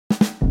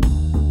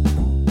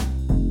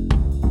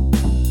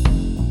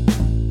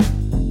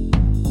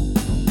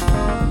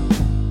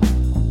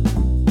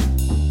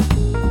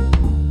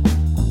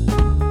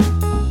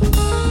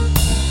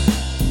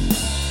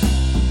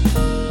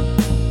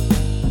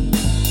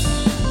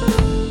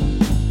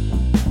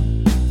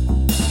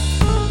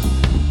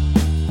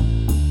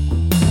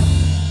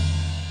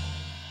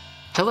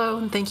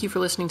thank you for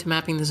listening to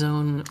Mapping the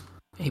Zone,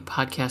 a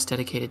podcast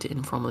dedicated to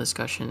informal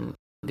discussion,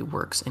 the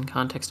works and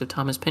context of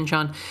Thomas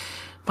Pynchon.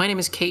 My name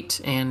is Kate,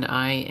 and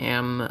I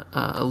am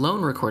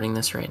alone recording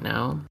this right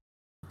now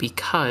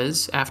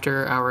because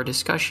after our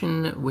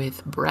discussion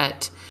with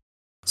Brett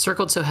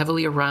circled so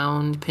heavily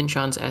around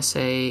Pynchon's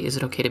essay, Is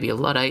It Okay to Be a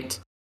Luddite,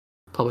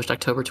 published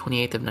October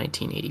 28th of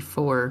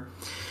 1984,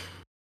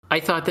 I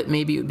thought that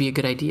maybe it would be a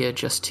good idea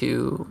just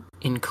to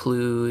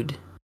include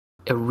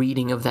a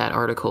reading of that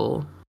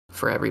article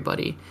for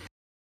everybody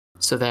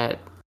so that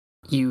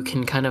you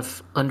can kind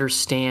of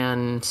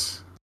understand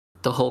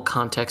the whole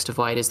context of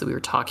why it is that we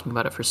were talking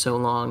about it for so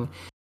long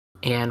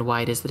and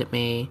why it is that it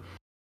may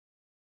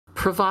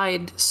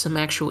provide some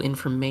actual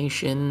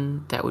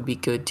information that would be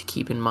good to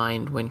keep in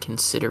mind when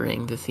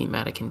considering the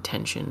thematic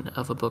intention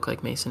of a book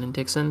like Mason and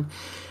Dixon.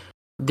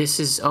 This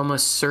is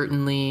almost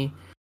certainly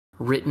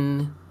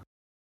written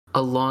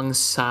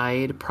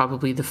alongside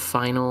probably the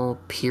final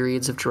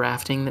periods of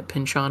drafting that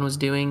Pynchon was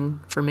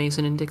doing for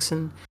Mason and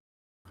Dixon.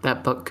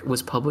 That book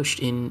was published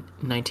in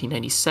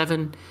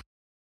 1997.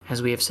 As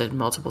we have said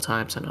multiple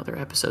times on other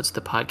episodes of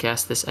the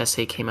podcast, this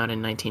essay came out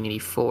in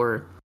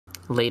 1984,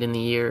 late in the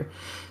year.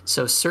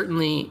 So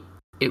certainly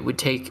it would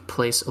take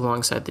place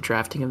alongside the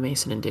drafting of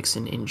Mason and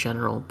Dixon in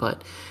general,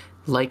 but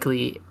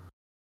likely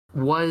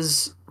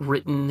was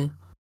written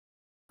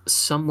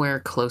somewhere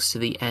close to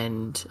the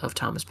end of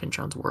Thomas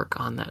Pynchon's work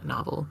on that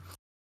novel.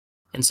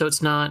 And so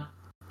it's not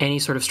any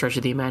sort of stretch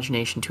of the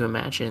imagination to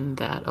imagine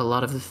that a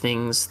lot of the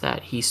things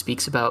that he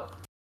speaks about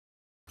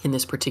in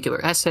this particular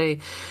essay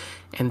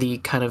and the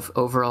kind of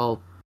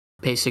overall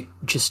basic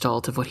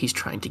gestalt of what he's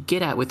trying to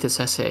get at with this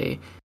essay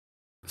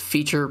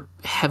feature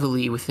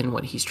heavily within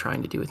what he's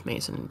trying to do with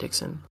Mason and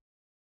Dixon.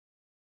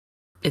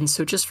 And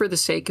so just for the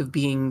sake of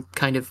being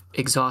kind of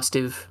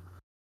exhaustive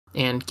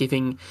and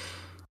giving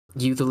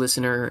you, the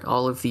listener,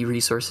 all of the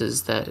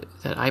resources that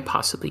I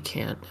possibly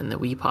can and that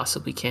we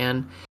possibly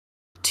can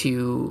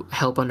to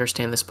help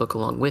understand this book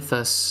along with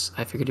us,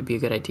 I figured it'd be a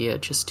good idea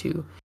just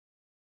to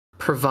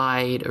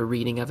provide a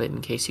reading of it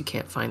in case you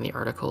can't find the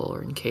article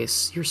or in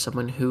case you're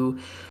someone who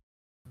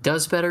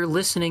does better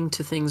listening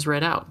to things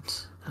read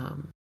out.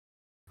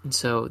 And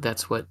so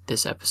that's what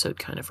this episode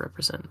kind of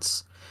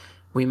represents.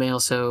 We may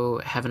also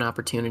have an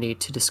opportunity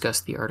to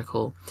discuss the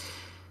article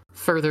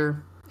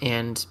further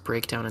and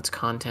break down its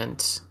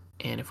content.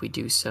 And if we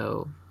do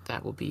so,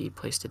 that will be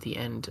placed at the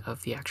end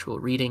of the actual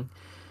reading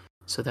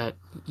so that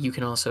you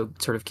can also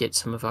sort of get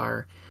some of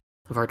our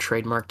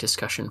trademark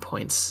discussion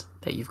points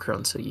that you've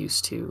grown so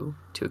used to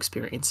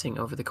experiencing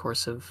over the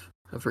course of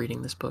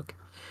reading this book.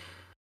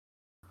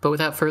 But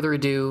without further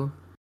ado,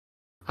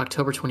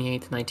 October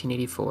 28th,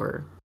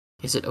 1984,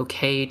 Is It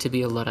Okay to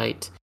Be a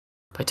Luddite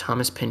by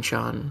Thomas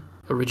Pynchon,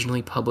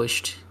 originally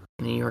published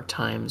in the New York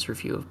Times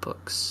Review of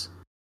Books.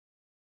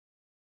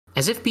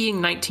 As if being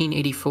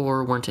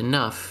 1984 weren't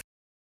enough,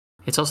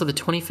 it's also the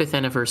 25th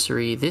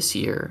anniversary this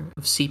year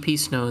of C.P.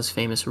 Snow's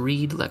famous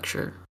Reed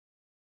lecture,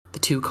 The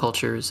Two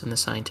Cultures and the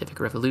Scientific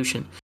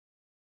Revolution,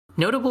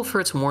 notable for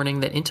its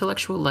warning that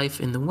intellectual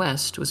life in the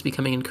West was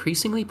becoming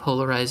increasingly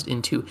polarized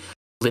into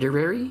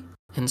literary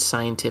and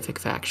scientific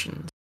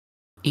factions,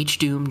 each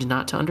doomed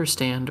not to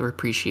understand or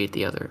appreciate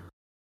the other.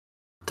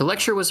 The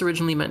lecture was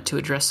originally meant to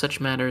address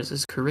such matters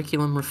as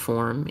curriculum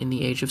reform in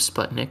the age of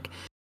Sputnik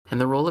and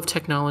the role of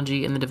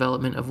technology in the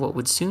development of what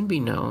would soon be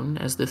known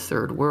as the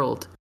Third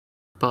World.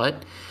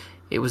 But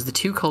it was the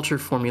two-culture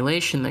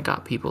formulation that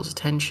got people's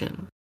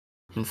attention.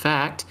 In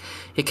fact,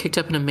 it kicked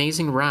up an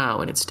amazing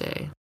row in its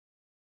day.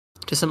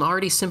 To some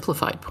already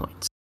simplified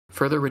points,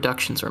 further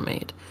reductions were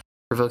made,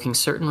 provoking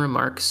certain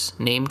remarks,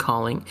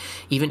 name-calling,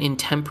 even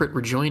intemperate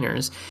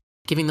rejoinders,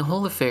 giving the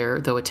whole affair,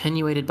 though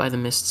attenuated by the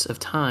mists of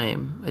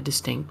time, a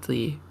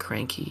distinctly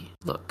cranky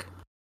look.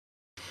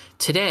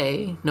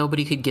 Today,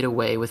 nobody could get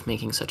away with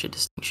making such a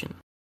distinction.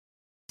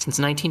 Since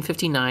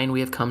 1959, we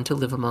have come to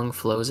live among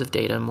flows of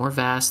data more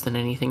vast than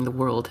anything the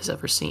world has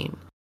ever seen.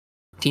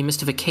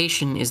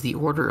 Demystification is the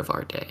order of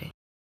our day.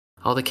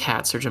 All the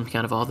cats are jumping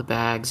out of all the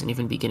bags and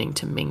even beginning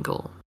to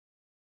mingle.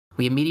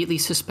 We immediately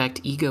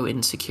suspect ego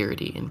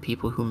insecurity in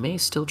people who may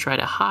still try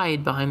to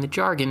hide behind the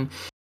jargon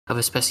of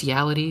a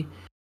speciality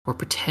or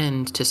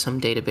pretend to some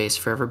database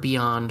forever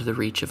beyond the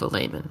reach of a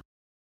layman.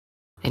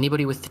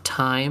 Anybody with the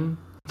time,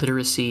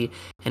 literacy,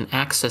 and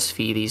access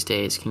fee these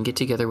days can get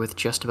together with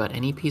just about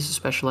any piece of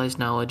specialized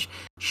knowledge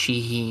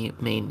he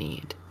may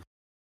need.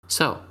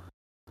 So,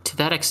 to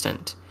that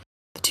extent,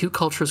 the two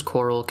cultures'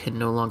 quarrel can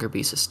no longer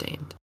be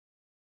sustained.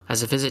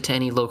 As a visit to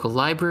any local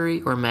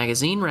library or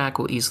magazine rack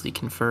will easily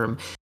confirm,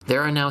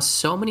 there are now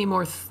so many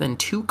more than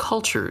two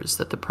cultures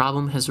that the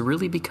problem has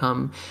really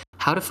become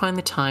how to find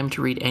the time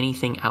to read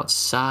anything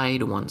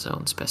outside one's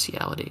own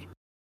speciality.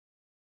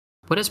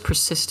 What has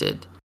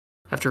persisted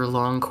after a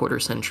long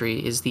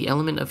quarter-century is the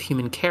element of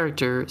human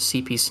character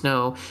C.P.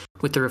 Snow,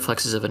 with the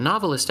reflexes of a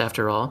novelist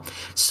after all,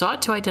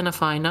 sought to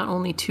identify not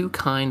only two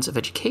kinds of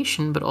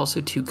education, but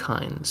also two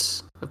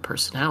kinds of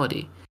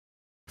personality.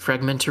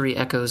 Fragmentary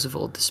echoes of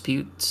old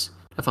disputes,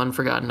 of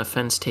unforgotten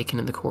offense taken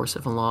in the course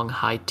of a long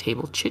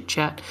high-table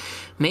chit-chat,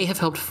 may have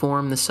helped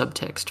form the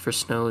subtext for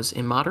Snow's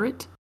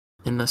immoderate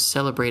and thus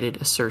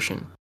celebrated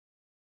assertion.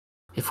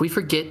 If we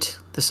forget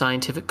the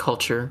scientific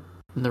culture,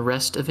 then the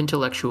rest of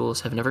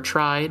intellectuals have never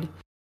tried,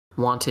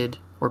 wanted,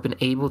 or been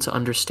able to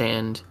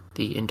understand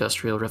the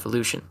Industrial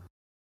Revolution.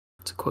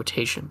 It's a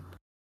quotation.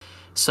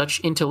 Such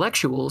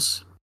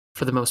intellectuals,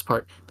 for the most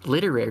part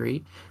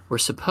literary, were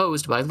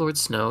supposed by Lord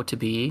Snow to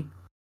be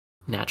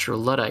natural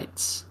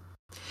Luddites.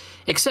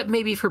 Except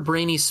maybe for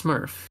brainy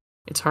Smurf.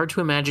 It's hard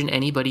to imagine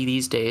anybody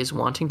these days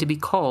wanting to be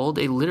called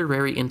a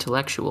literary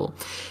intellectual,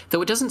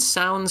 though it doesn't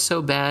sound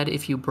so bad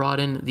if you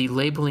broaden the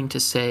labeling to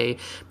say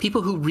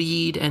people who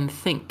read and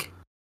think.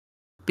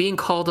 Being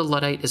called a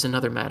Luddite is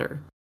another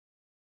matter.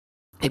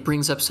 It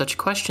brings up such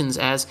questions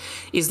as,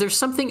 is there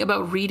something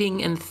about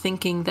reading and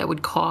thinking that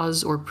would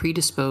cause or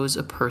predispose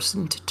a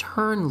person to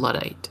turn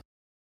Luddite?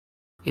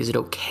 Is it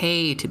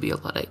okay to be a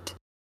Luddite?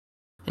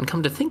 And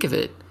come to think of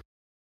it,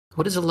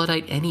 what is a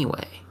Luddite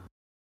anyway?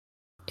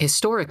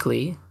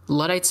 Historically,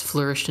 Luddites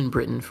flourished in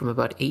Britain from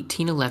about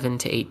 1811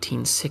 to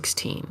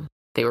 1816.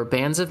 They were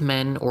bands of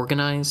men,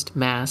 organized,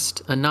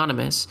 masked,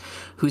 anonymous,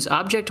 whose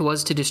object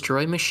was to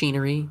destroy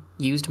machinery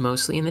used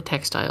mostly in the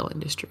textile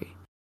industry.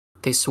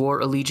 They swore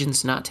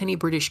allegiance not to any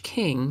British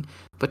king,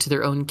 but to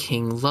their own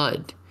King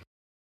Lud.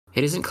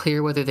 It isn't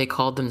clear whether they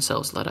called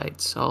themselves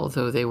Luddites,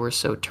 although they were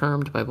so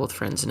termed by both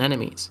friends and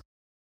enemies.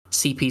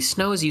 C.P.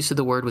 Snow's use of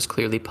the word was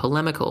clearly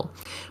polemical,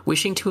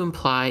 wishing to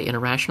imply an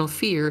irrational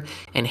fear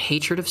and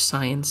hatred of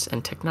science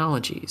and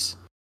technologies.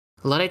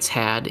 Luddites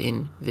had,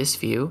 in this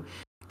view,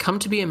 come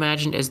to be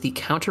imagined as the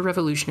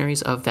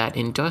counter-revolutionaries of that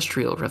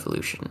Industrial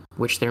Revolution,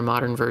 which their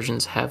modern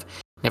versions have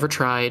never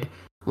tried,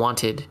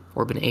 wanted,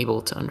 or been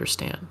able to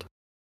understand.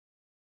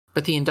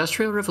 But the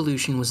Industrial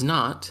Revolution was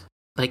not,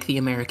 like the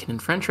American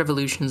and French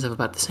revolutions of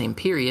about the same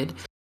period,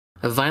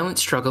 a violent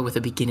struggle with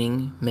a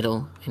beginning,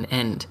 middle, and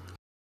end.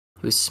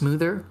 It was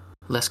smoother,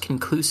 less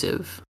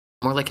conclusive,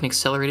 more like an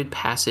accelerated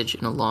passage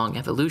in a long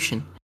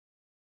evolution.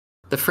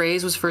 The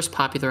phrase was first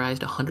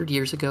popularized 100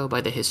 years ago by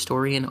the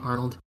historian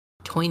Arnold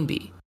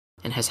Toynbee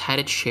and has had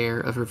its share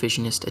of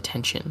revisionist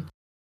attention.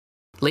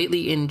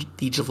 Lately in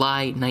the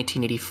July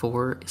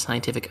 1984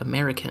 Scientific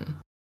American.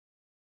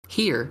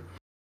 Here,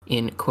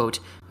 in, quote,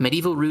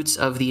 Medieval Roots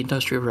of the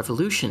Industrial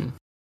Revolution,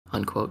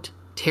 unquote,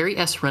 Terry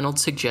S.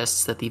 Reynolds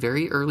suggests that the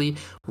very early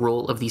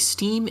role of the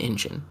steam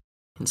engine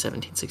in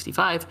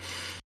 1765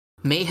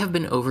 may have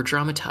been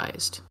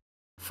over-dramatized.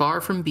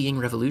 Far from being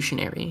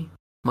revolutionary,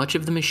 much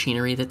of the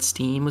machinery that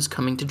steam was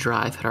coming to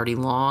drive had already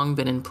long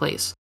been in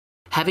place,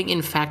 having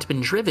in fact been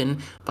driven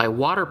by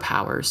water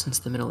power since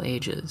the Middle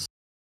Ages.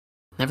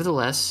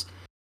 Nevertheless,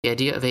 the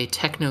idea of a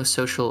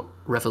techno-social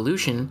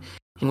revolution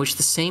in which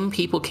the same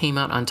people came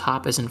out on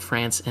top as in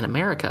France and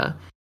America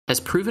has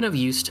proven of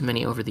use to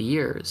many over the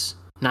years,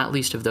 not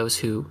least of those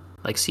who,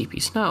 like C.P.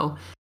 Snow,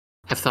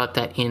 have thought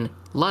that in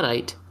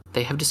Luddite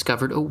they have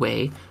discovered a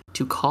way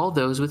to call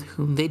those with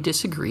whom they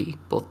disagree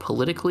both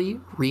politically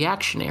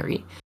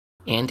reactionary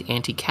and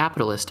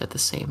anti-capitalist at the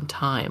same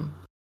time.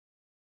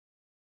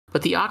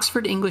 But the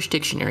Oxford English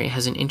Dictionary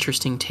has an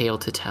interesting tale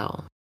to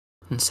tell.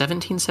 In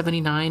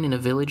 1779, in a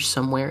village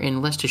somewhere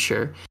in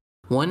Leicestershire,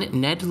 one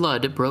Ned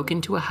Ludd broke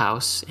into a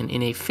house and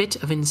in a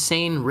fit of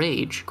insane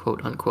rage,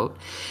 quote unquote,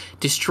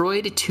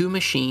 destroyed 2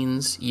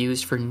 machines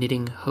used for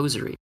knitting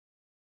hosiery.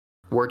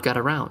 Word got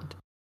around.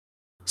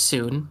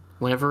 Soon,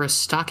 whenever a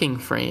stocking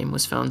frame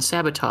was found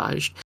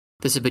sabotaged,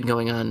 this had been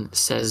going on,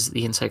 says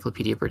the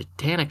Encyclopedia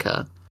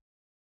Britannica,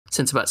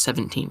 since about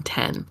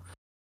 1710,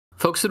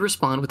 folks would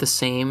respond with the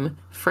same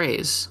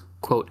phrase,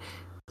 quote,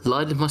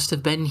 Ludd must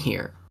have been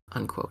here,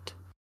 unquote.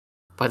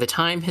 By the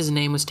time his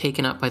name was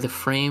taken up by the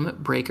frame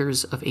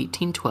breakers of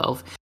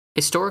 1812,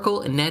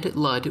 historical Ned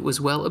Ludd was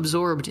well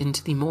absorbed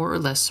into the more or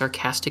less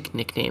sarcastic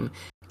nickname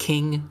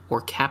King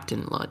or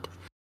Captain Ludd,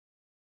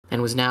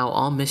 and was now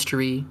all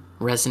mystery,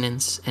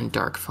 resonance, and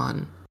dark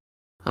fun.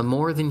 A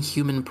more than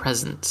human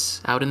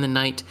presence, out in the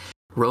night,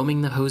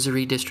 roaming the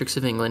hosiery districts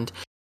of England,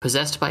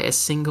 possessed by a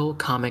single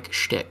comic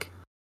shtick.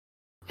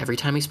 Every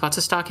time he spots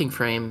a stocking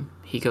frame,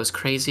 he goes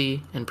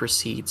crazy and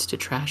proceeds to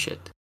trash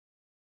it.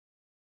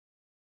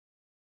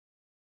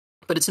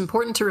 But it's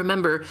important to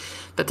remember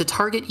that the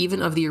target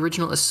even of the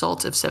original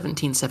assault of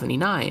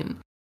 1779,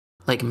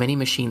 like many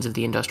machines of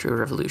the Industrial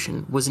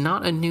Revolution, was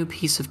not a new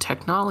piece of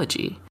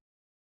technology.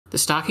 The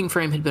stocking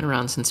frame had been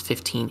around since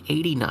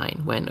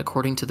 1589, when,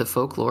 according to the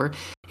folklore,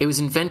 it was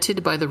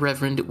invented by the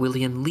Reverend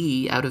William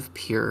Lee out of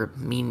pure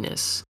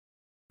meanness.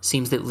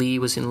 Seems that Lee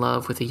was in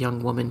love with a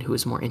young woman who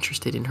was more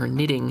interested in her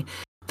knitting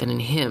than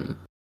in him.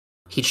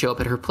 He'd show up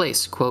at her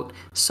place, quote,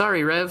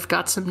 Sorry, Rev,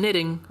 got some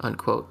knitting,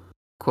 unquote.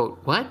 Quote,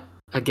 what?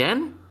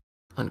 Again?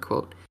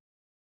 Unquote.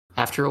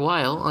 After a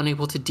while,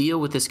 unable to deal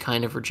with this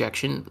kind of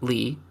rejection,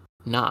 Lee,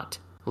 not,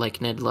 like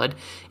Ned Ludd,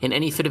 in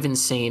any fit of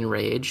insane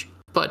rage,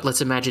 but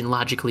let's imagine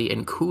logically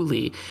and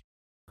coolly,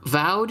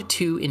 vowed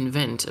to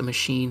invent a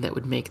machine that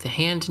would make the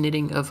hand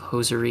knitting of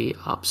hosiery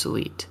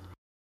obsolete.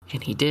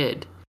 And he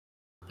did.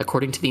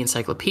 According to the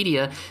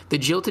encyclopedia, the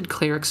jilted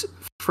cleric's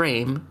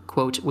frame,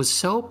 quote, was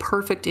so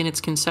perfect in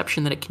its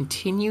conception that it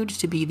continued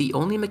to be the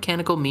only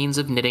mechanical means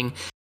of knitting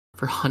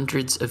for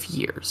hundreds of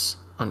years,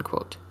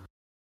 unquote.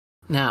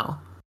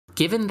 Now,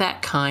 given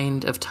that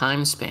kind of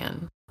time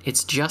span,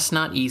 it's just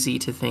not easy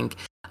to think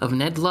of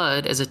Ned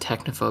Ludd as a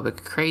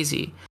technophobic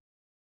crazy.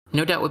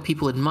 No doubt what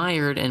people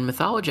admired and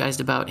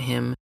mythologized about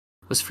him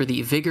was for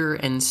the vigor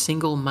and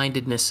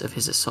single-mindedness of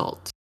his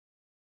assault.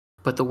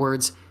 But the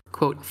words,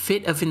 quote,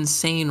 fit of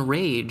insane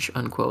rage,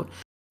 unquote,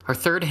 are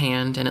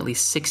third-hand and at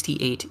least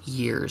 68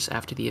 years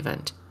after the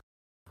event.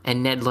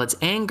 And Ned Ludd's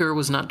anger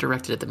was not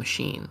directed at the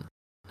machine.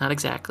 Not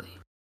exactly.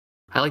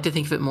 I like to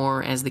think of it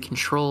more as the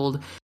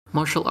controlled,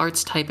 martial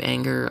arts-type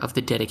anger of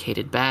the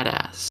dedicated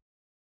badass.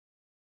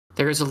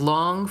 There is a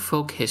long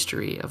folk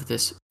history of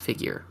this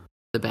figure,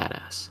 the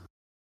badass.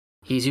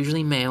 He is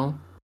usually male,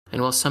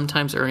 and while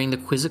sometimes earning the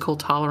quizzical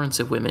tolerance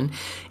of women,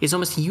 is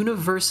almost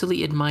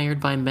universally admired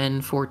by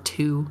men for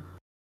two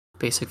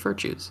basic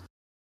virtues.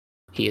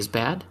 He is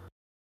bad,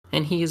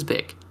 and he is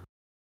big.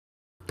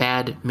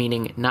 Bad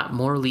meaning not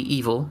morally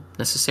evil,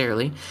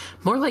 necessarily,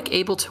 more like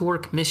able to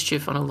work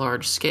mischief on a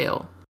large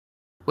scale.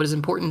 What is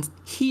important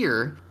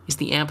here is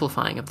the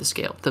amplifying of the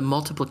scale, the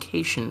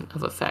multiplication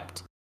of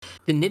effect.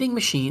 The knitting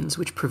machines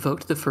which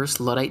provoked the first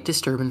Luddite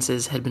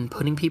disturbances had been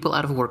putting people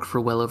out of work for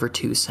well over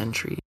 2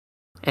 centuries.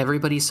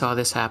 Everybody saw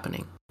this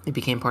happening. It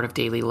became part of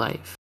daily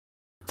life.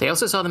 They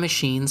also saw the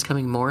machines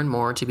coming more and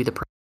more to be the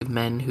property of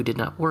men who did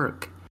not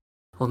work,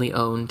 only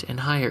owned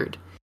and hired.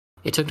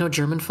 It took no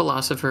German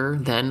philosopher,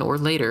 then or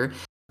later,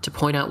 to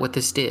point out what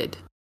this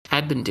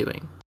had been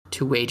doing,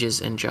 to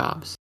wages and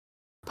jobs.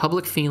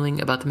 Public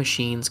feeling about the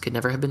machines could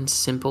never have been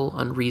simple,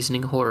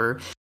 unreasoning horror,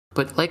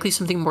 but likely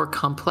something more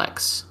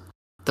complex.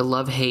 The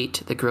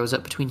love-hate that grows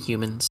up between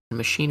humans and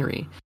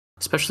machinery,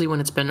 especially when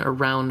it's been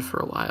around for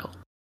a while.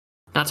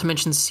 Not to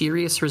mention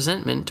serious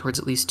resentment towards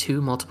at least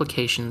 2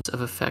 multiplications of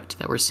effect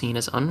that were seen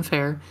as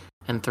unfair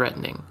and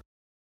threatening.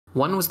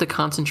 One was the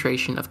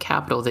concentration of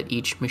capital that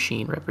each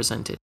machine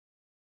represented,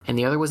 and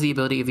the other was the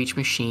ability of each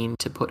machine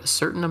to put a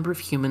certain number of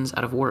humans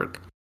out of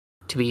work,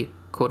 to be,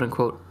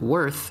 quote-unquote,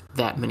 worth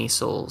that many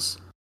souls.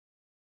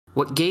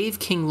 What gave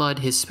King Ludd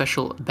his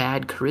special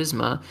bad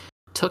charisma,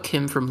 took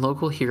him from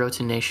local hero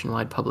to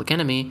nationwide public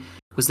enemy,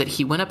 was that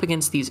he went up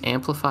against these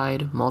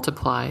amplified,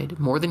 multiplied,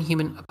 more than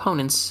human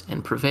opponents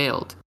and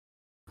prevailed.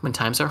 When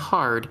times are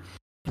hard,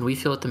 and we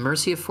feel at the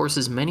mercy of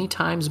forces many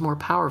times more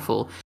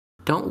powerful,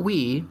 don't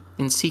we,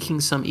 in seeking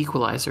some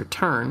equalizer,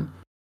 turn,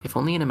 if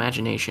only in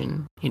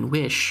imagination, in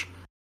wish,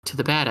 to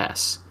the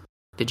badass,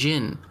 the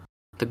djinn,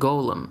 the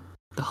golem,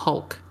 the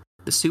Hulk,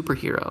 the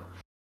superhero,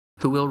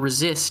 who will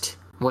resist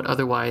what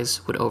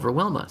otherwise would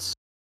overwhelm us?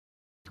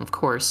 Of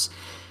course,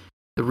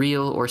 the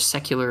real or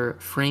secular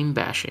frame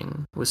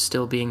bashing was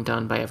still being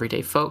done by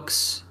everyday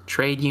folks,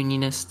 trade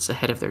unionists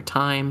ahead of their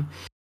time,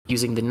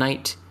 using the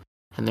night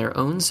and their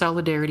own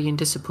solidarity and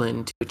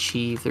discipline to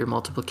achieve their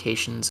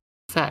multiplication's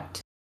effect.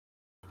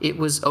 It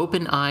was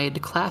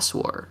open-eyed class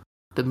war.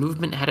 The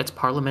movement had its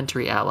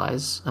parliamentary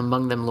allies,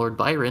 among them Lord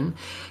Byron,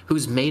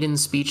 whose maiden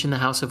speech in the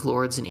House of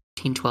Lords in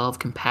 1812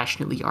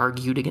 compassionately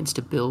argued against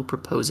a bill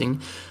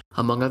proposing,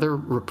 among other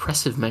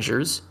repressive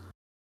measures,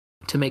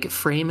 to make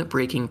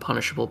frame-breaking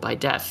punishable by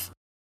death.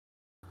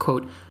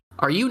 Quote,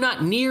 "Are you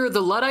not near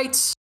the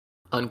Luddites?"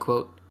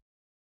 Unquote.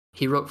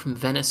 He wrote from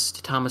Venice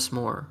to Thomas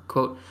More,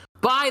 quote,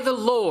 "By the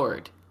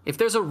Lord, if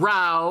there's a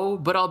row,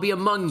 but I'll be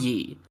among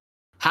ye.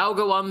 How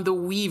go on the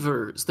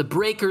weavers, the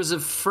breakers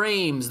of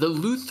frames, the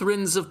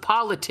Lutherans of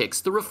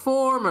politics, the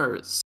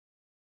reformers?"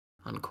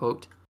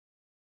 Unquote.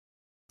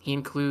 He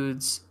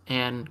includes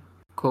an,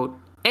 quote,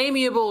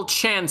 "amiable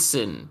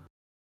chanson,"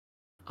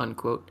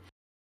 unquote,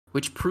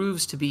 which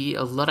proves to be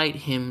a Luddite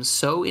hymn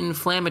so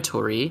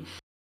inflammatory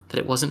that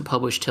it wasn't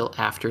published till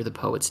after the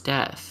poet's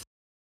death.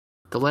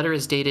 The letter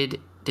is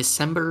dated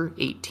December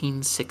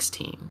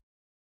 1816.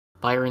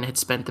 Byron had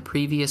spent the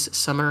previous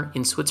summer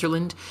in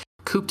Switzerland,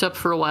 cooped up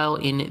for a while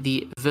in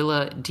the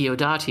Villa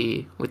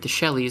Diodati with the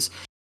Shelleys,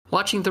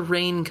 watching the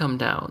rain come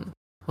down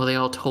while they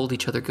all told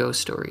each other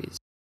ghost stories.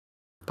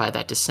 By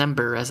that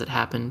December, as it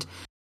happened,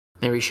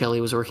 Mary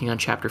Shelley was working on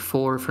Chapter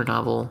 4 of her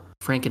novel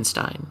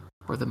Frankenstein,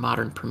 or the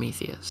Modern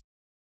Prometheus.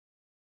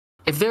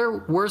 If there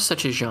were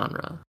such a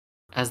genre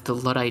as the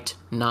Luddite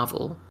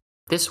novel,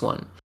 this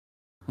one,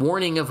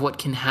 warning of what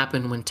can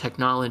happen when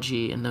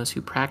technology and those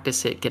who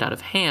practice it get out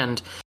of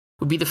hand,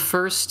 would be the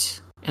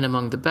first and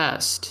among the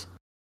best.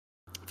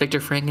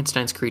 Victor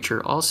Frankenstein's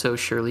creature also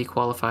surely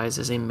qualifies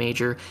as a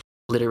major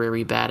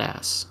literary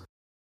badass.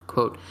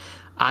 Quote,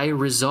 "I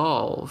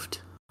resolved,"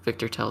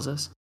 Victor tells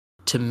us,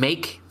 "to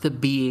make the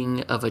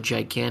being of a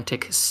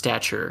gigantic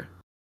stature.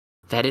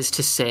 That is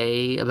to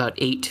say, about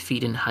 8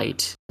 feet in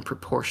height and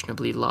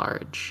proportionably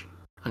large,"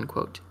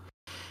 unquote,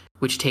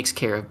 which takes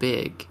care of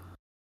big.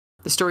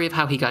 The story of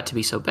how he got to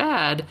be so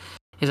bad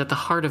is at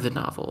the heart of the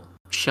novel,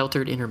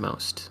 sheltered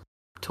innermost,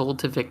 told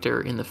to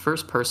Victor in the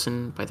first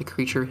person by the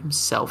creature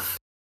himself,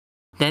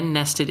 then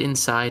nested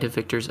inside of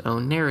Victor's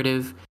own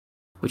narrative,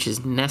 which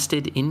is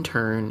nested in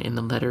turn in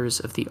the letters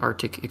of the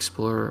Arctic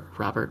explorer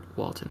Robert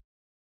Walton.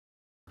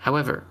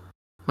 However,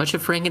 much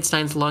of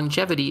Frankenstein's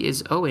longevity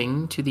is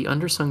owing to the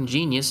undersung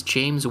genius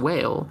James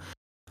Whale,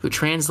 who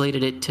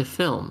translated it to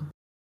film.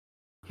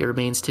 It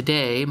remains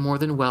today more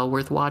than well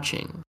worth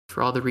watching,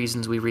 for all the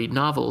reasons we read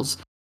novels,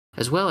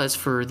 as well as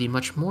for the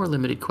much more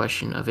limited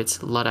question of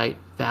its Luddite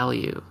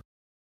value.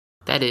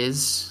 That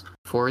is,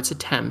 for its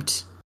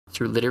attempt,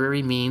 through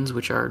literary means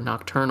which are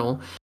nocturnal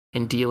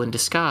and deal in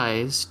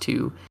disguise,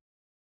 to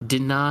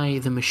deny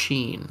the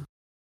machine.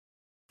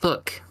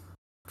 Look,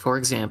 for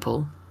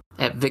example,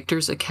 at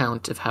Victor's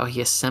account of how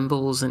he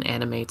assembles and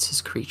animates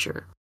his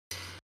creature.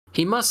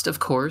 He must, of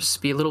course,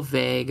 be a little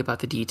vague about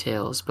the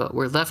details, but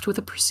we're left with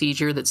a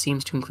procedure that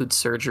seems to include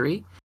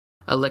surgery,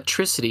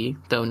 electricity,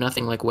 though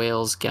nothing like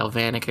Whale's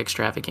galvanic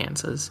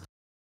extravaganzas,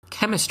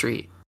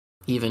 chemistry,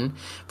 even,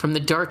 from the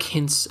dark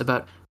hints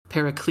about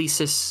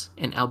Paracelsus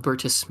and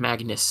Albertus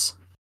Magnus,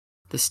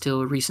 the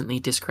still recently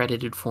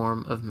discredited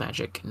form of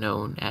magic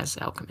known as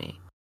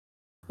alchemy.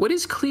 What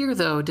is clear,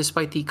 though,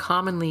 despite the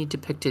commonly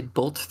depicted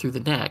bolt through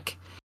the neck,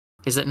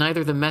 is that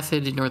neither the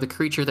method nor the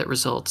creature that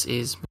results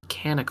is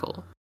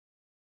mechanical.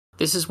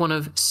 This is one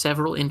of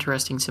several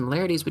interesting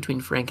similarities between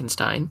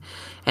Frankenstein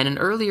and an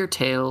earlier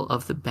tale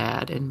of the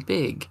bad and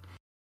big.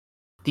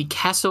 The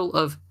Castle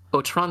of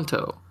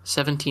Otranto,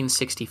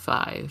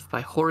 1765,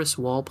 by Horace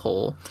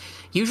Walpole,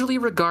 usually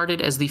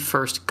regarded as the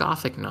first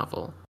Gothic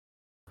novel.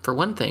 For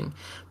one thing,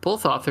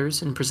 both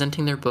authors, in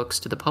presenting their books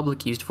to the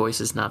public, used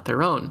voices not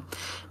their own.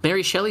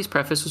 Mary Shelley's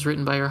preface was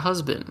written by her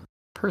husband,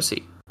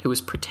 Percy, who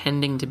was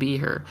pretending to be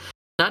her.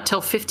 Not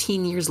till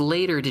 15 years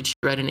later did she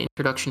write an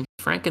introduction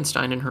to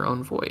Frankenstein in her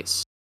own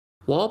voice.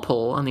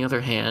 Walpole, on the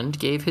other hand,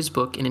 gave his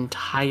book an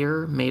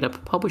entire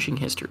made-up publishing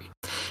history,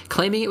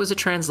 claiming it was a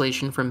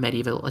translation from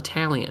medieval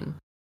Italian.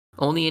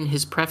 Only in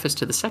his preface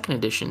to the second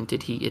edition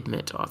did he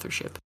admit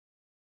authorship.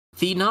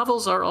 The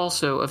novels are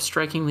also of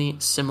strikingly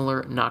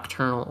similar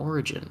nocturnal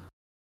origin.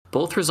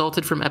 Both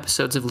resulted from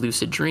episodes of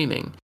lucid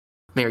dreaming.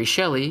 Mary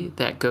Shelley,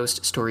 that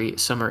ghost story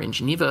Summer in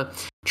Geneva,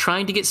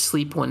 trying to get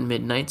sleep one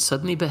midnight,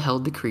 suddenly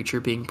beheld the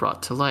creature being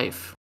brought to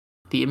life.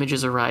 The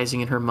images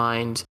arising in her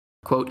mind,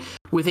 quote,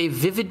 with a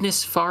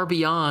vividness far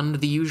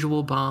beyond the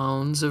usual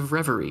bounds of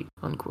reverie,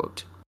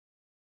 unquote.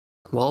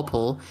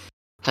 Walpole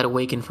had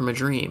awakened from a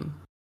dream,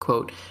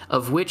 quote,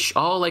 of which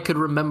all I could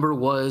remember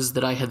was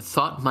that I had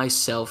thought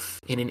myself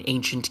in an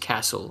ancient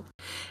castle,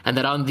 and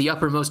that on the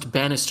uppermost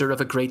banister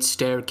of a great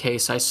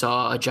staircase I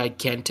saw a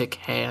gigantic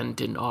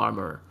hand in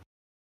armor,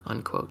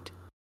 unquote.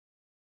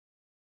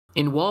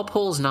 In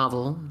Walpole's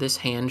novel, this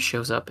hand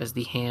shows up as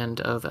the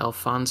hand of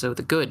Alfonso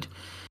the Good,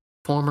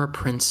 former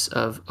Prince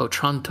of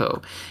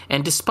Otranto,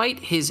 and despite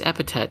his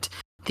epithet,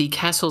 the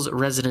castle's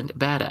resident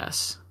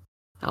badass.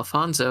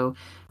 Alfonso,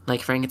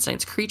 like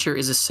Frankenstein's creature,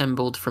 is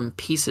assembled from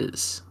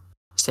pieces.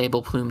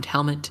 Sable-plumed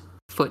helmet,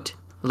 foot,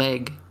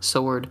 leg,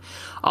 sword,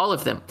 all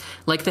of them,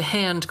 like the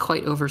hand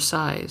quite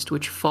oversized,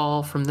 which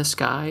fall from the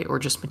sky or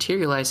just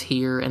materialize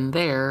here and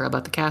there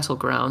about the castle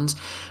grounds,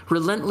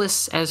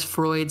 relentless as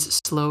Freud's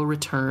slow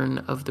return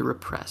of the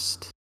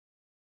repressed.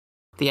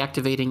 The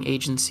activating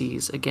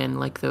agencies, again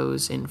like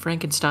those in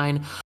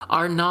Frankenstein,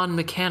 are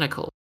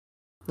non-mechanical.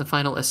 The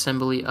final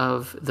assembly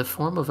of the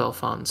form of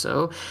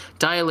Alfonso,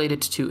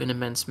 dilated to an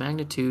immense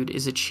magnitude,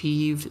 is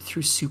achieved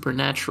through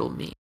supernatural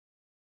means.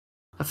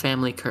 A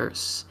family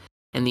curse,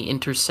 and the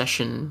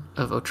intercession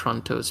of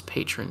Otranto's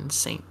patron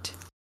saint.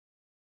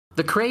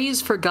 The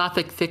craze for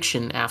Gothic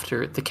fiction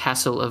after The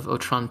Castle of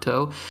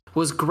Otranto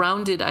was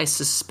grounded, I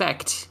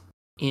suspect,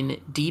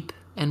 in deep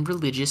and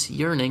religious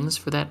yearnings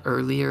for that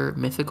earlier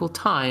mythical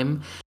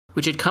time,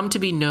 which had come to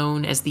be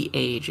known as the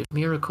Age of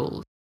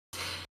Miracles.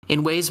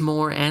 In ways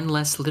more and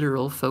less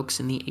literal, folks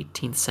in the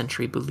 18th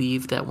century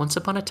believed that once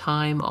upon a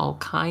time all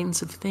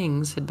kinds of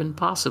things had been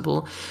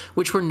possible,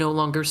 which were no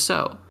longer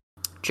so.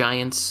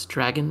 Giants,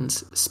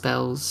 dragons,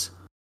 spells.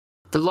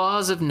 The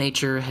laws of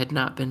nature had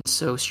not been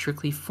so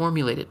strictly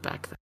formulated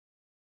back then.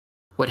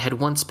 What had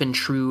once been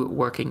true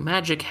working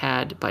magic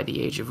had, by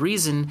the Age of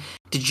Reason,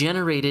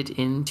 degenerated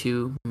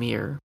into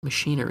mere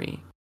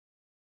machinery.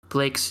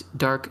 Blake's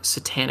dark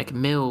satanic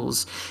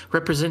mills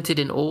represented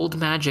an old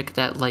magic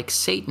that, like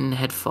Satan,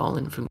 had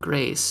fallen from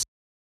grace.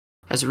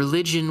 As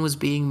religion was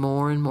being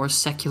more and more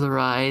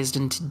secularized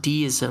into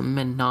deism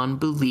and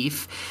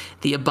non-belief,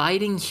 the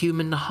abiding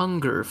human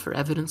hunger for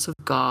evidence of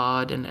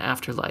God and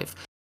afterlife,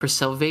 for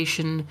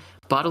salvation,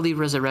 bodily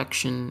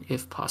resurrection,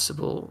 if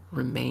possible,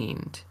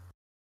 remained.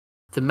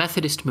 The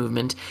Methodist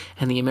movement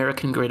and the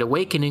American Great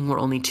Awakening were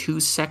only two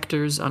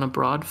sectors on a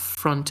broad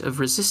front of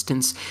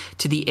resistance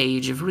to the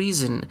Age of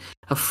Reason,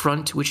 a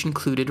front which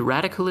included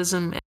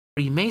radicalism and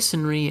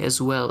Freemasonry as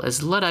well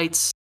as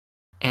Luddites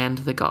and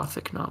the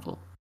Gothic novel.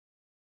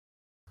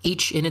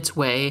 Each in its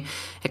way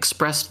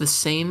expressed the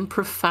same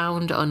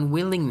profound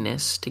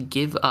unwillingness to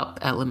give up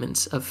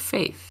elements of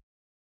faith,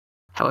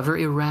 however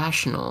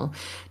irrational,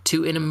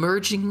 to an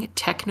emerging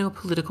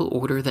techno-political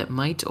order that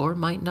might or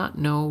might not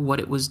know what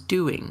it was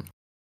doing.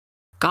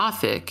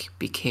 Gothic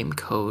became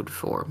code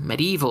for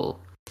medieval,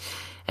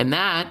 and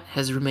that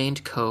has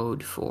remained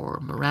code for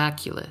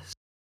miraculous.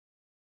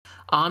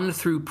 On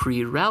through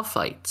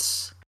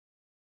pre-Ralphites,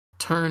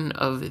 turn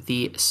of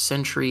the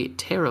century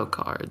tarot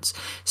cards,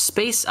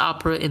 space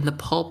opera in the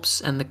pulps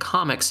and the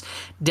comics,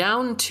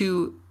 down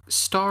to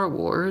Star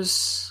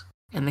Wars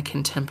and the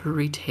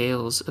contemporary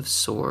tales of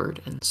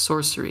sword and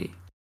sorcery.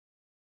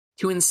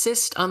 To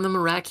insist on the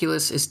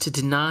miraculous is to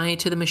deny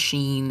to the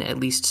machine at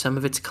least some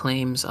of its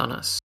claims on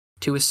us,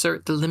 to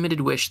assert the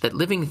limited wish that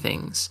living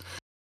things,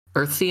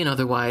 earthly and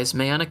otherwise,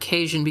 may on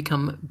occasion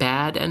become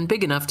bad and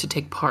big enough to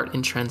take part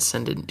in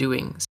transcendent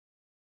doings.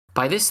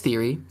 By this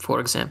theory,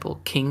 for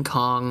example, King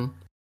Kong,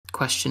 to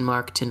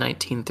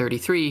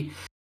 1933,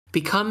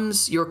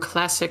 becomes your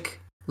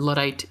classic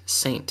Luddite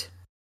saint.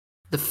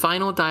 The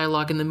final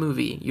dialogue in the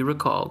movie, you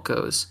recall,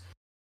 goes,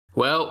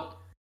 "Well,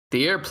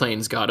 the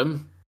airplanes got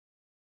him.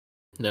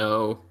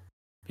 No,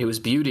 it was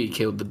beauty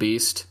killed the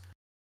beast."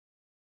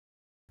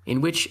 In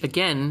which,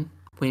 again,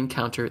 we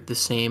encounter the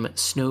same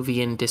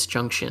Snovian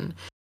disjunction,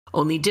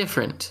 only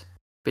different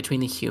between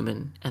the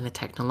human and the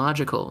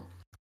technological.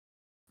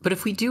 But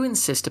if we do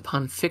insist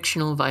upon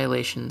fictional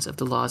violations of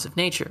the laws of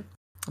nature,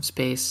 of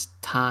space,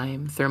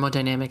 time,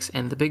 thermodynamics,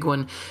 and the big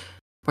one,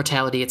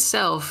 mortality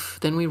itself,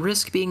 then we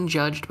risk being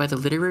judged by the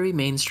literary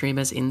mainstream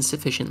as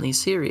insufficiently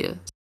serious.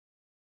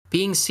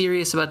 Being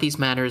serious about these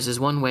matters is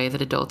one way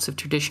that adults have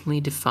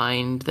traditionally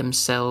defined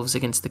themselves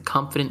against the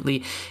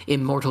confidently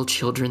immortal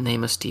children they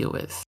must deal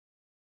with.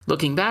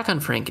 Looking back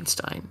on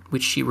Frankenstein,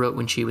 which she wrote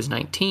when she was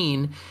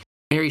 19,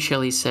 Mary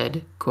Shelley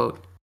said,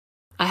 quote,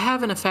 "I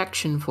have an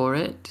affection for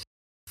it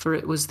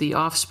was the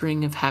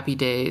offspring of happy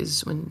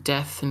days when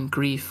death and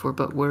grief were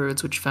but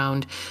words which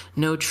found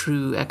no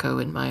true echo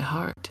in my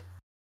heart."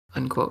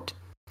 Unquote.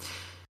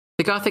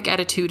 The Gothic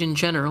attitude in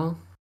general,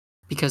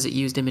 because it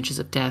used images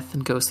of death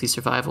and ghostly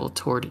survival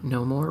toward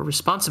no more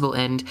responsible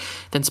end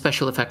than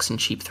special effects and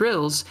cheap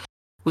thrills,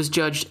 was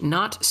judged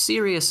not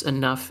serious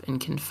enough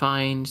and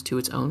confined to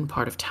its own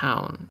part of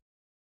town.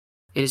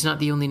 It is not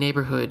the only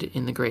neighborhood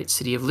in the great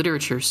city of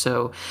literature,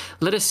 so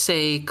let us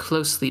say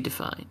closely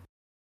defined.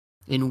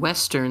 In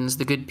westerns,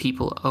 the good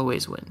people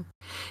always win.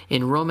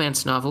 In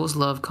romance novels,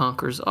 love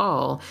conquers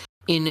all.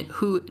 In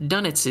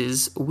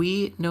whodunitsies,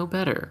 we know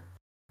better.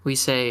 We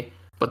say,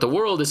 "But the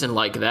world isn't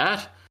like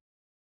that."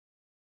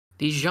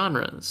 These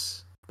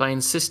genres, by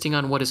insisting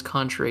on what is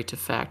contrary to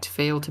fact,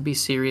 fail to be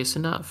serious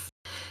enough,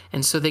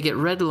 and so they get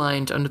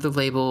redlined under the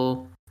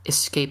label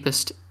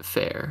escapist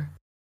fare.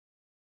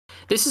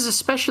 This is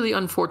especially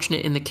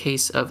unfortunate in the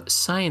case of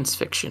science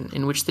fiction,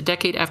 in which the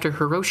decade after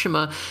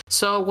Hiroshima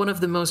saw one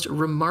of the most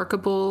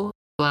remarkable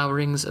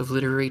flowerings of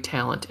literary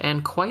talent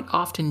and quite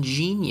often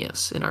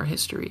genius in our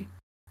history.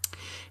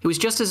 It was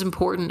just as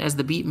important as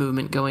the beat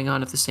movement going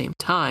on at the same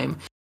time,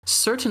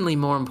 certainly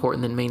more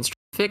important than mainstream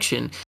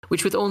fiction,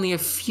 which with only a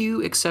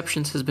few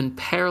exceptions has been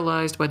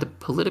paralyzed by the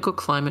political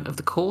climate of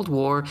the Cold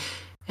War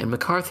and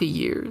McCarthy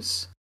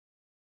years.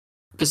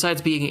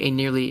 Besides being a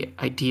nearly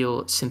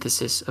ideal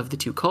synthesis of the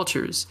two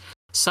cultures,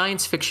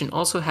 science fiction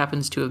also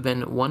happens to have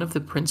been one of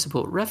the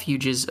principal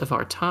refuges of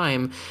our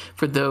time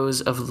for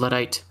those of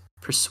Luddite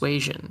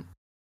persuasion.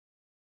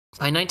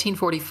 By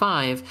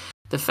 1945,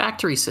 the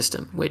factory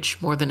system, which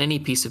more than any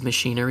piece of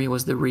machinery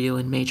was the real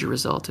and major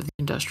result of the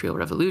Industrial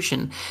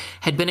Revolution,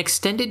 had been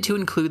extended to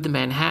include the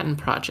Manhattan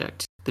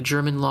Project, the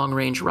German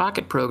long-range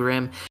rocket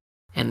program,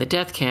 and the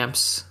death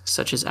camps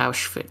such as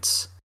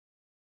Auschwitz.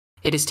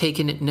 It has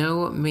taken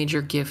no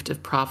major gift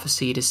of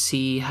prophecy to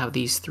see how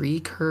these three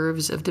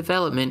curves of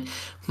development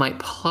might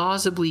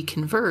plausibly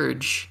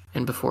converge,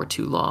 and before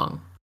too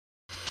long.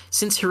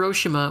 Since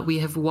Hiroshima, we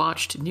have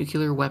watched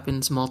nuclear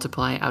weapons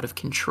multiply out of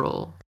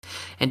control,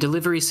 and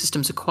delivery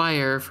systems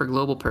acquire, for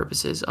global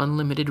purposes,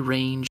 unlimited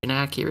range and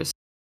accuracy.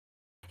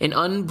 An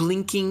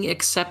unblinking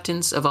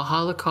acceptance of a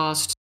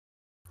Holocaust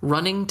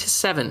running to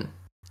 7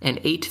 and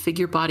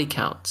 8-figure body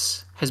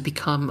counts has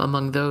become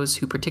among those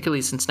who,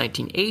 particularly since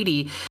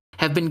 1980,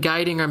 have been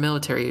guiding our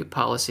military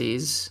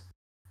policies,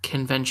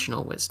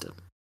 conventional wisdom.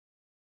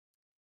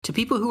 To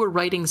people who were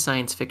writing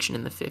science fiction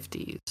in the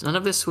 50s, none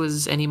of this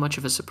was any much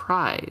of a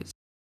surprise.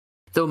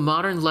 Though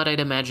modern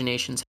Luddite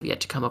imaginations have yet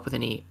to come up with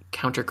any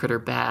counter-critter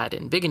bad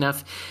and big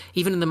enough,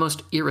 even in the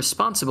most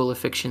irresponsible of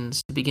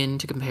fictions, to begin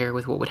to compare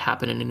with what would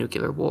happen in a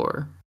nuclear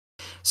war.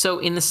 So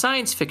in the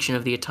science fiction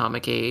of the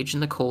atomic age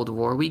and the Cold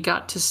War, we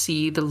got to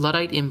see the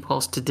Luddite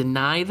impulse to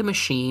deny the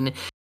machine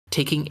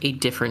taking a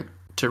different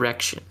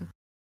direction.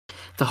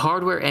 The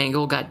hardware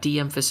angle got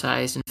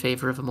de-emphasized in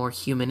favor of a more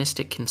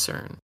humanistic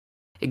concern.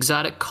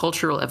 Exotic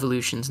cultural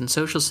evolutions and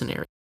social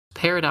scenarios,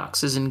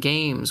 paradoxes in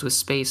games with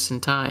space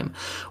and time,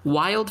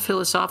 wild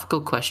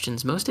philosophical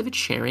questions, most of it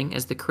sharing,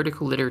 as the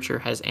critical literature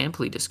has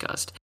amply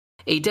discussed,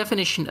 a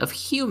definition of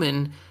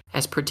human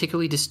as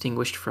particularly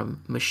distinguished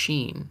from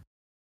machine.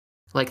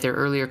 Like their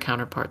earlier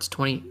counterparts,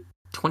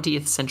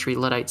 20th century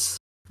Luddites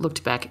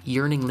looked back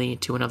yearningly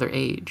to another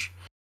age.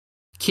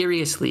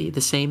 Curiously,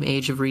 the same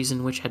age of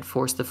reason which had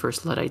forced the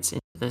first Luddites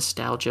into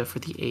nostalgia for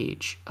the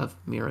age of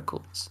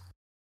miracles.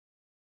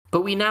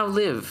 But we now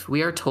live,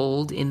 we are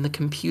told, in the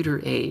computer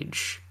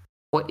age,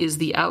 What is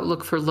the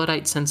outlook for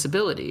Luddite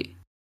sensibility?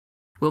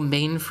 Will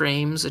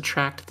mainframes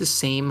attract the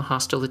same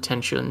hostile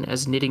attention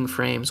as knitting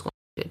frames once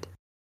did?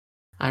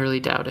 I really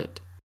doubt it.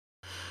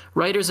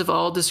 Writers of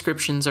all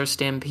descriptions are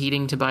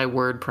stampeding to buy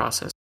word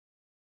processors.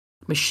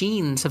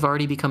 Machines have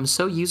already become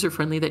so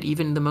user-friendly that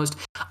even the most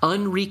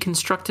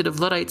unreconstructed of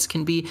Luddites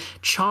can be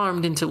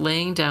charmed into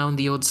laying down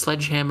the old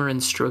sledgehammer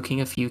and stroking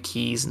a few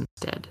keys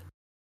instead.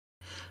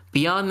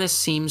 Beyond this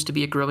seems to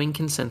be a growing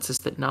consensus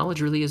that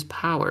knowledge really is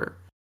power,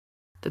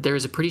 that there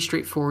is a pretty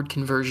straightforward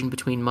conversion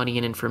between money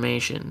and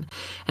information,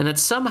 and that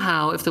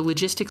somehow, if the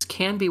logistics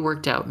can be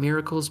worked out,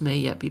 miracles may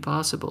yet be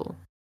possible.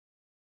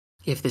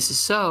 If this is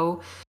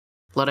so,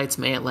 Luddites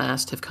may at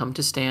last have come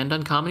to stand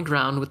on common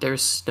ground with their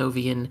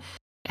Snovian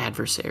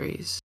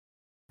adversaries,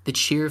 the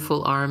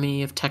cheerful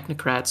army of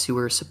technocrats who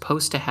were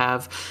supposed to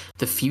have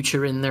the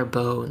future in their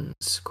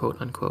bones, quote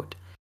unquote.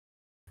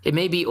 It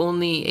may be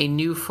only a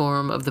new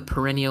form of the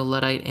perennial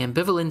Luddite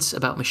ambivalence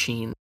about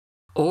machines,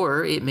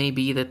 or it may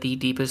be that the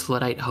deepest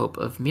Luddite hope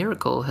of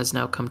miracle has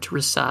now come to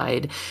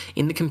reside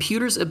in the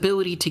computer's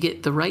ability to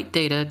get the right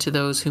data to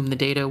those whom the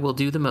data will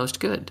do the most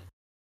good.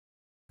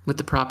 With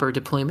the proper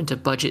deployment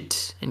of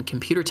budget and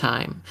computer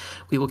time,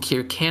 we will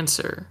cure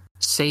cancer,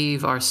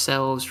 save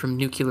ourselves from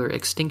nuclear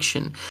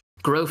extinction,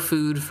 grow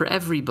food for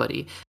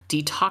everybody,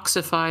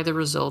 detoxify the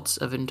results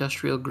of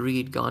industrial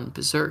greed gone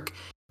berserk,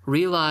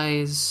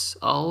 realize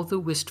all the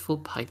wistful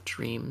pipe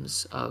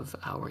dreams of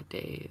our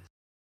days.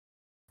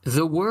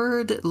 The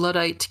word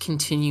Luddite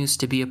continues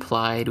to be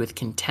applied with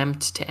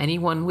contempt to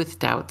anyone with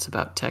doubts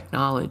about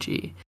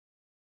technology,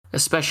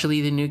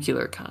 especially the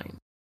nuclear kind.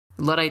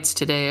 Luddites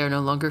today are no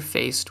longer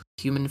faced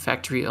with human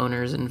factory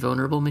owners and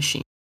vulnerable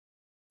machines.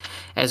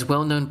 As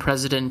well-known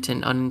President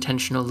and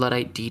unintentional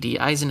Luddite D.D.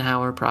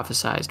 Eisenhower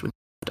prophesied when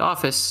he took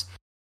office,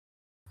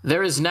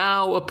 "There is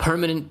now a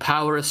permanent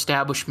power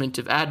establishment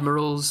of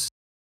admirals,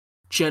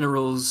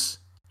 generals,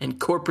 and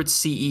corporate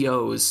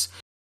CEOs,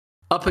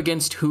 up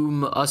against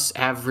whom us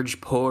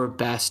average poor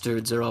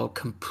bastards are all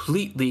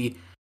completely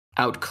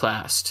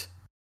outclassed."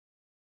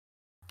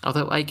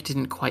 Although Ike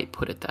didn't quite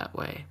put it that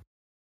way.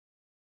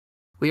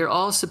 We are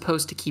all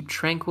supposed to keep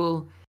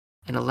tranquil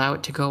and allow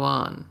it to go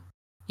on,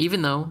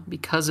 even though,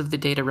 because of the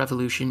data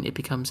revolution, it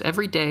becomes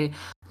every day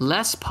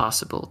less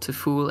possible to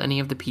fool any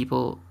of the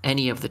people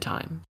any of the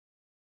time.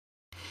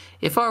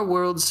 If our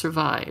world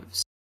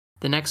survives,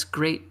 the next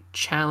great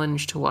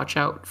challenge to watch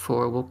out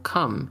for will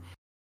come,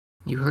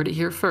 you heard it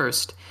here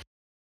first,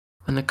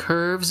 when the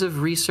curves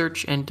of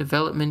research and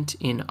development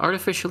in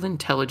artificial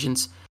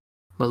intelligence,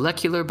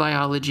 molecular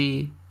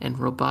biology, and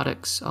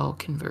robotics all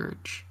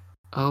converge.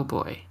 Oh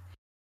boy.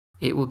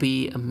 It will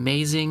be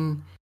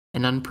amazing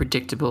and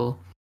unpredictable,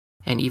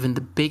 and even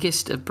the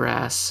biggest of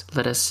brass,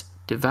 let us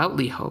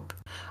devoutly hope,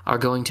 are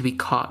going to be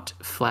caught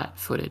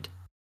flat-footed.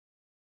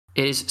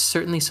 It is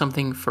certainly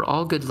something for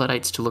all good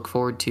Luddites to look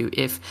forward to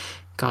if,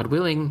 God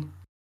willing,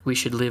 we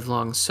should live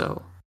long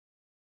so.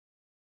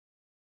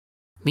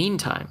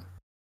 Meantime,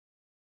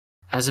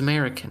 as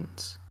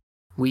Americans,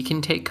 we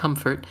can take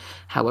comfort,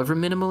 however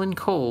minimal and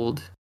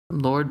cold, from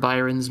Lord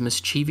Byron's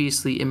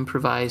mischievously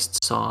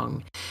improvised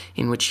song,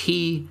 in which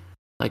he,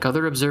 like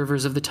other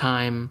observers of the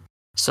time,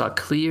 saw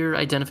clear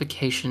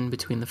identification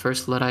between the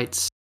first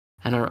Luddites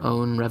and our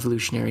own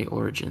revolutionary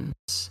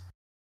origins.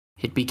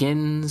 It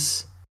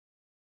begins,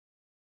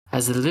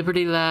 "As the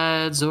Liberty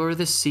lads o'er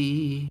the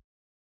sea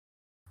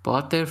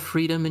bought their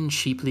freedom and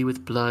cheaply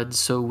with blood,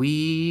 so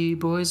we,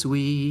 boys,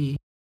 we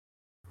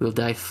will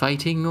die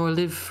fighting or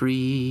live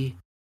free,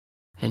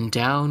 and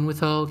down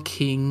with all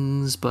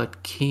kings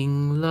but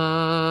King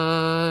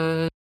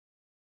Lud."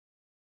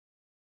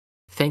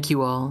 Thank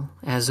you all,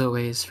 as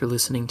always, for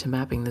listening to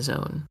Mapping the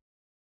Zone.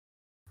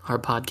 Our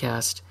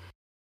podcast,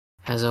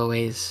 as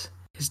always,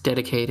 is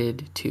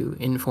dedicated to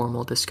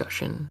informal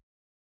discussion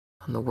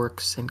on the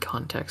works and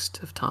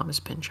context of Thomas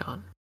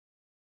Pynchon.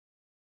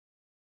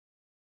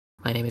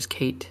 My name is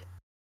Kate.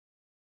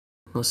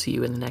 We'll see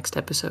you in the next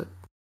episode.